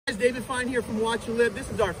David Fine here from Watch and Live. This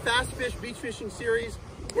is our Fast Fish Beach Fishing series.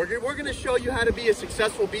 We're going to show you how to be a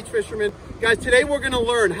successful beach fisherman. Guys, today we're going to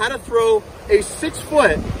learn how to throw a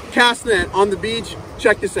 6-foot cast net on the beach.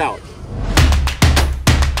 Check this out.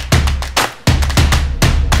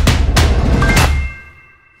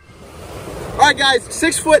 All right, guys,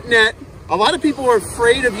 6-foot net. A lot of people are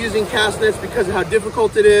afraid of using cast nets because of how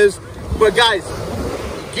difficult it is. But guys,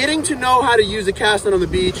 getting to know how to use a cast net on the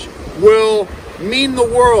beach will mean the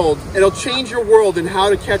world. It'll change your world in how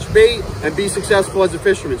to catch bait and be successful as a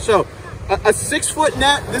fisherman. So a 6-foot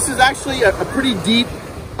net, this is actually a pretty deep,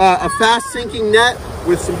 a fast sinking net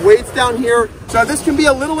with some weights down here. So this can be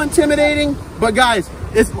a little intimidating, but guys,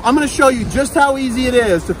 I'm gonna show you just how easy it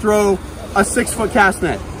is to throw a 6-foot cast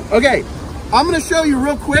net. Okay, I'm gonna show you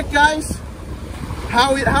real quick, guys,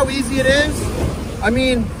 how easy it is. I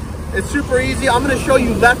mean, it's super easy. I'm gonna show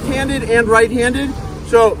you left-handed and right-handed.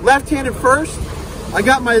 So left-handed first. I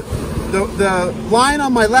got the line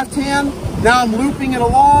on my left hand. Now I'm looping it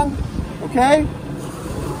along, okay?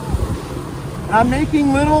 And I'm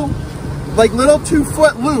making little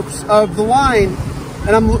 2-foot loops of the line,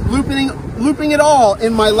 and I'm looping it all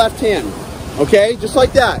in my left hand, okay? Just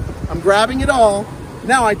like that. I'm grabbing it all.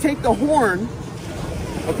 Now I take the horn,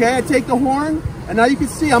 okay? I take the horn, and now you can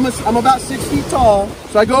see I'm about 6 feet tall.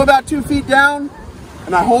 So I go about 2 feet down,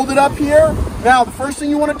 and I hold it up here. Now the first thing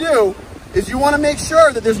you want to do is you want to make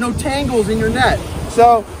sure that there's no tangles in your net.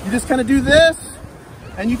 So you just kind of do this,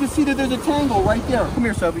 and you can see that there's a tangle right there. Come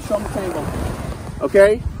here, Sophie, show them the tangle.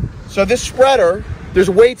 Okay, so this spreader, there's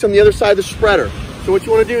weights on the other side of the spreader. So what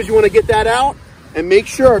you want to do is you want to get that out and make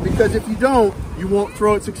sure, because if you don't, you won't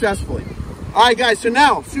throw it successfully. All right, guys, so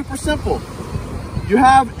now, super simple. You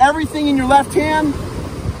have everything in your left hand,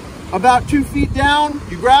 about 2 feet down,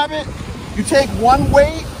 you grab it, you take one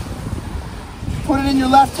weight, put it in your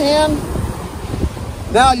left hand.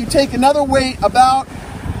 Now you take another weight about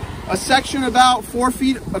a section about 4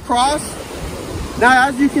 feet across. Now,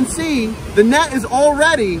 as you can see, the net is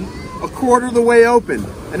already a quarter of the way open.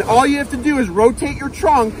 And all you have to do is rotate your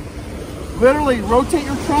trunk, literally rotate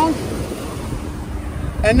your trunk,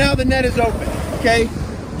 and now the net is open, okay?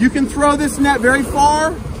 You can throw this net very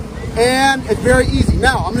far, and it's very easy.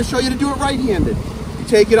 Now, I'm gonna show you how to do it right-handed. You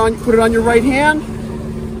take it on, put it on your right hand,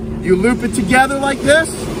 you loop it together like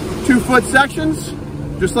this, 2-foot sections,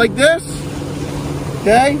 just like this,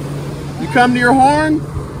 okay? You come to your horn,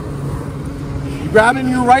 you grab it in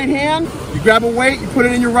your right hand, you grab a weight, you put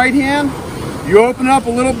it in your right hand, you open up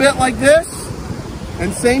a little bit like this,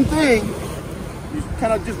 and same thing, you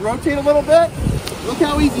kind of just rotate a little bit. Look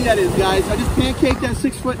how easy that is, guys. I just pancaked that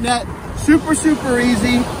 6-foot net. Super, super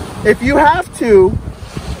easy. If you have to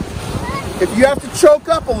choke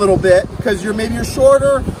up a little bit because maybe you're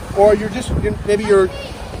shorter, or maybe your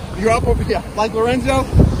upper, yeah, like Lorenzo,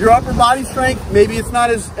 your upper body strength, maybe it's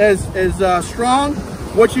not as strong.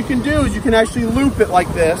 What you can do is you can actually loop it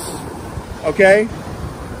like this, okay?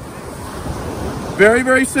 Very,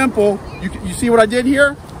 very simple. You see what I did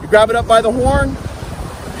here? You grab it up by the horn,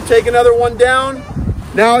 you take another one down.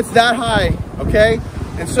 Now it's that high, okay?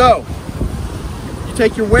 And so you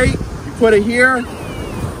take your weight, you put it here,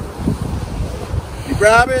 you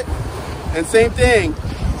grab it, and same thing.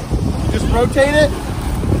 You just rotate it,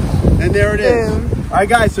 and there it is. All right,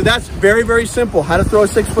 guys, so that's very, very simple, how to throw a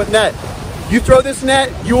 6-foot net. You throw this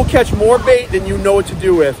net, you will catch more bait than you know what to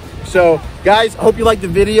do with. So, guys, I hope you liked the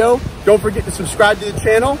video. Don't forget to subscribe to the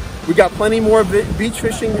channel. We got plenty more beach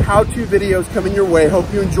fishing how-to videos coming your way.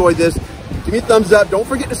 Hope you enjoyed this. Give me a thumbs up. Don't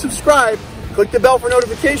forget to subscribe. Click the bell for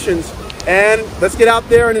notifications. And let's get out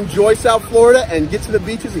there and enjoy South Florida and get to the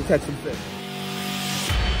beaches and catch some fish.